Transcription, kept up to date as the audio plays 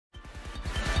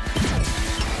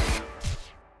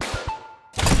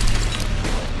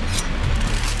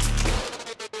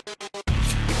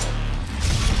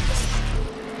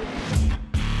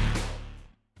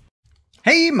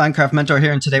Hey, Minecraft Mentor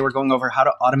here, and today we're going over how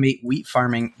to automate wheat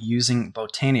farming using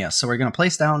Botania. So we're going to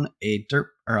place down a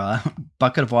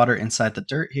bucket of water inside the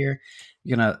dirt here.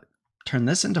 You're going to turn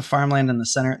this into farmland in the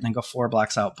center and then go 4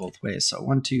 blocks out both ways. So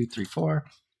 1, 2, 3, 4,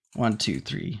 1, 2,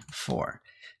 3, 4.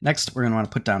 Next, we're going to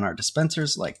want to put down our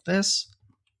dispensers like this.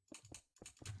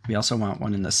 We also want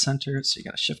one in the center, so you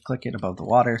got to shift click it above the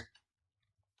water.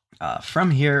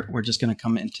 From here, we're just going to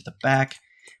come into the back,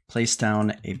 place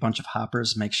down a bunch of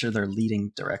hoppers, make sure they're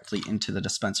leading directly into the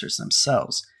dispensers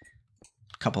themselves.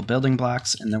 A couple building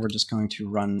blocks, and then we're just going to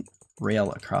run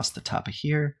rail across the top of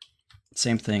here.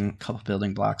 Same thing, couple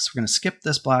building blocks. We're going to skip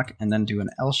this block and then do an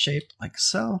L shape like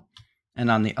so.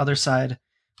 And on the other side,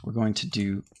 we're going to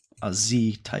do a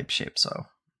Z type shape. So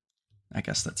I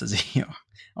guess that's a Z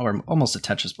or almost a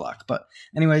Tetris block. But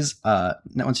anyways,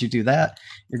 once you do that,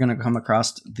 you're going to come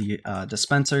across the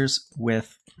dispensers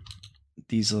with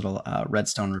these little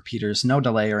redstone repeaters. No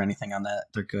delay or anything on that.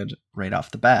 They're good right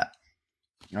off the bat.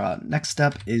 Next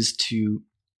step is to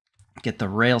get the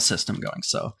rail system going.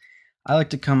 So I like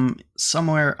to come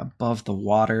somewhere above the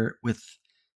water with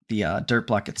the dirt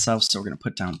block itself. So we're going to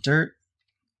put down dirt.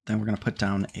 Then we're going to put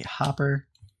down a hopper.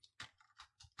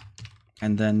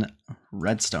 And then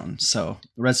redstone. So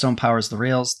the redstone powers the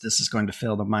rails. This is going to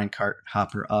fill the minecart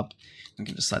hopper up. We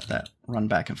can just let that run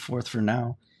back and forth for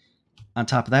now. On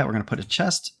top of that, we're going to put a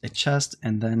chest,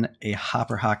 and then a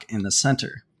hopper hock in the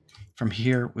center. From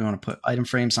here, we want to put item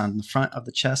frames on the front of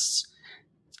the chests.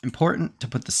 It's important to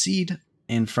put the seed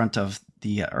in front of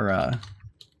the,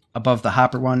 above the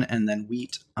hopper one, and then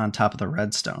wheat on top of the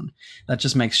redstone. That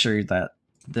just makes sure that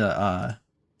the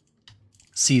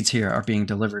seeds here are being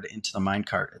delivered into the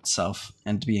minecart itself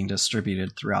and being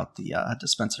distributed throughout the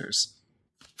dispensers.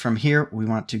 From here, we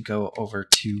want to go over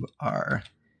to our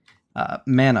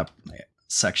mana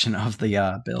section of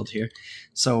the build here.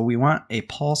 So we want a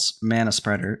pulse mana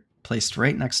spreader placed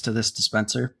right next to this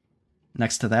dispenser.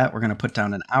 Next to that, we're going to put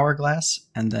down an hourglass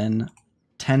and then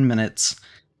 10 minutes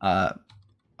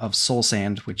of soul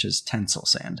sand, which is 10 soul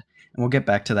sand. And we'll get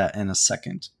back to that in a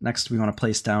second. Next, we want to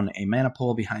place down a mana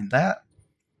pool behind that.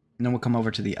 And then we'll come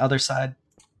over to the other side,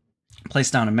 place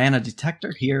down a mana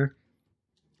detector here,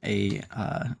 a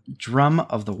drum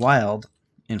of the wild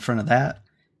in front of that,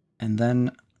 and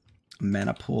then a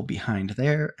mana pool behind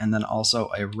there, and then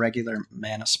also a regular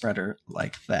mana spreader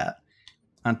like that.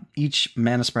 On each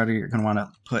mana spreader, you're going to want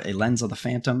to put a lens of the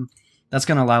phantom. That's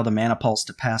going to allow the mana pulse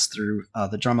to pass through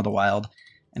the drum of the wild,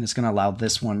 and it's going to allow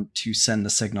this one to send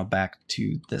the signal back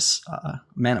to this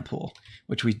mana pool,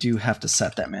 which we do have to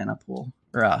set that mana pool,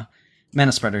 or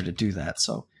mana spreader to do that.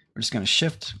 So we're just going to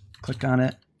shift, click on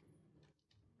it,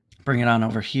 bring it on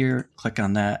over here, click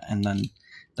on that, and then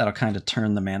that'll kind of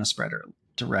turn the mana spreader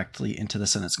directly into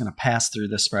this, and it's going to pass through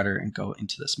this spreader and go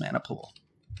into this mana pool.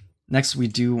 Next, we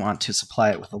do want to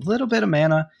supply it with a little bit of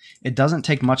mana. It doesn't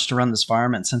take much to run this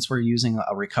farm, and since we're using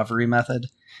a recovery method,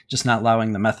 just not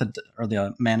allowing the method or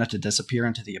the mana to disappear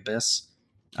into the abyss,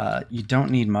 you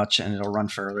don't need much, and it'll run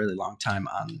for a really long time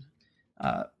on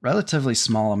relatively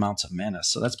small amounts of mana.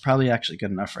 So that's probably actually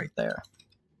good enough right there.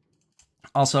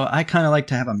 Also, I kind of like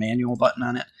to have a manual button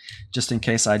on it, just in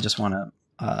case I just want to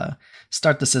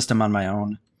start the system on my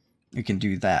own. You can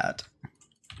do that.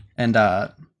 And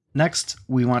next,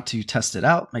 we want to test it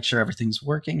out, make sure everything's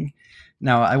working.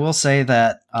 Now, I will say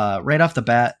that right off the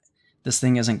bat, this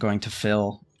thing isn't going to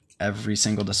fill every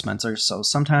single dispenser, so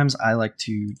sometimes I like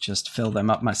to just fill them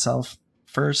up myself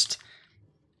first,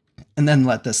 and then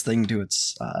let this thing do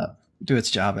its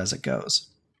job as it goes.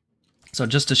 So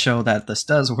just to show that this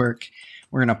does work,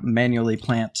 we're going to manually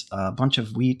plant a bunch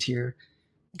of wheat here.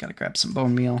 Got to grab some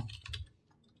bone meal.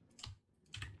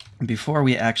 And before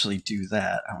we actually do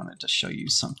that, I wanted to show you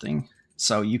something.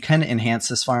 So you can enhance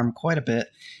this farm quite a bit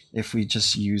if we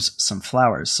just use some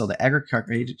flowers. So the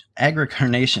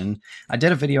agricarnation, I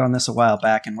did a video on this a while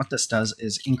back, and what this does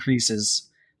is increases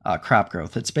crop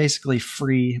growth. It's basically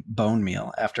free bone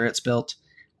meal. After it's built,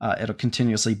 it'll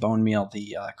continuously bone meal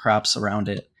the crops around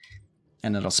it,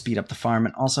 and it'll speed up the farm.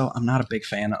 And also, I'm not a big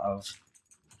fan of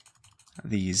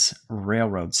these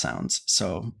railroad sounds.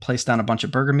 So place down a bunch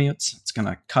of burger mutes. It's going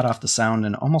to cut off the sound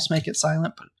and almost make it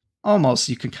silent, but almost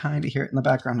you can kind of hear it in the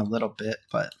background a little bit.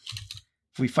 But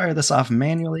if we fire this off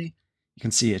manually, you can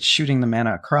see it's shooting the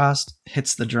mana across,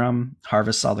 hits the drum,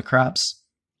 harvests all the crops.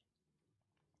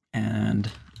 And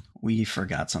we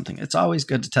forgot something. It's always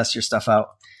good to test your stuff out,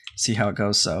 see how it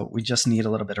goes. So we just need a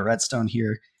little bit of redstone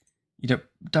here. You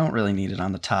don't really need it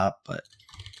on the top, but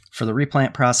for the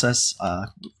replant process,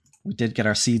 we did get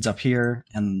our seeds up here,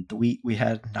 and the wheat, we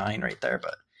had 9 right there,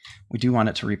 but we do want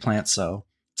it to replant, so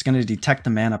it's going to detect the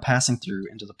mana passing through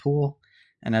into the pool,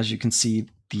 and as you can see,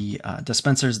 the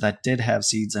dispensers that did have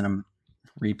seeds in them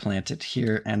replanted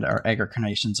here, and our agri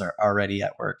carnations are already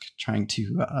at work trying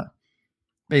to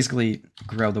basically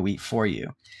grow the wheat for you.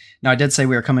 Now, I did say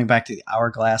we were coming back to the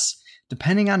hourglass.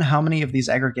 Depending on how many of these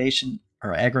aggregation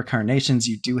or agri carnations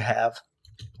you do have,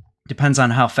 depends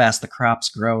on how fast the crops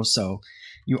grow. So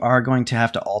you are going to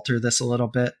have to alter this a little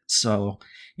bit. So,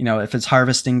 you know, if it's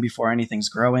harvesting before anything's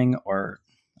growing or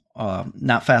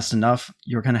not fast enough,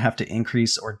 you're going to have to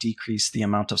increase or decrease the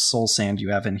amount of soul sand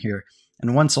you have in here.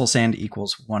 And 1 soul sand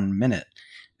equals 1 minute.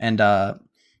 And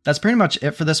that's pretty much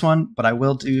it for this one. But I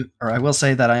will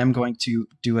say that I am going to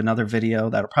do another video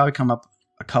that'll probably come up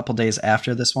a couple days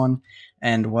after this one.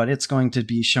 And what it's going to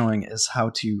be showing is how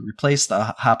to replace the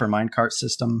hopper minecart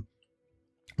system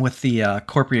with the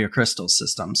corporeal crystal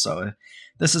system. So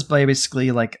this is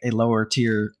basically like a lower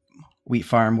tier wheat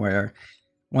farm where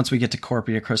once we get to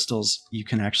corporeal crystals, you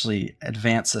can actually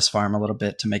advance this farm a little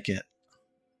bit to make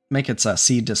its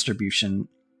seed distribution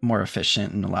more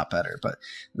efficient and a lot better. But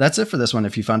that's it for this one.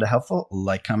 If you found it helpful,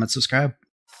 like, comment, subscribe.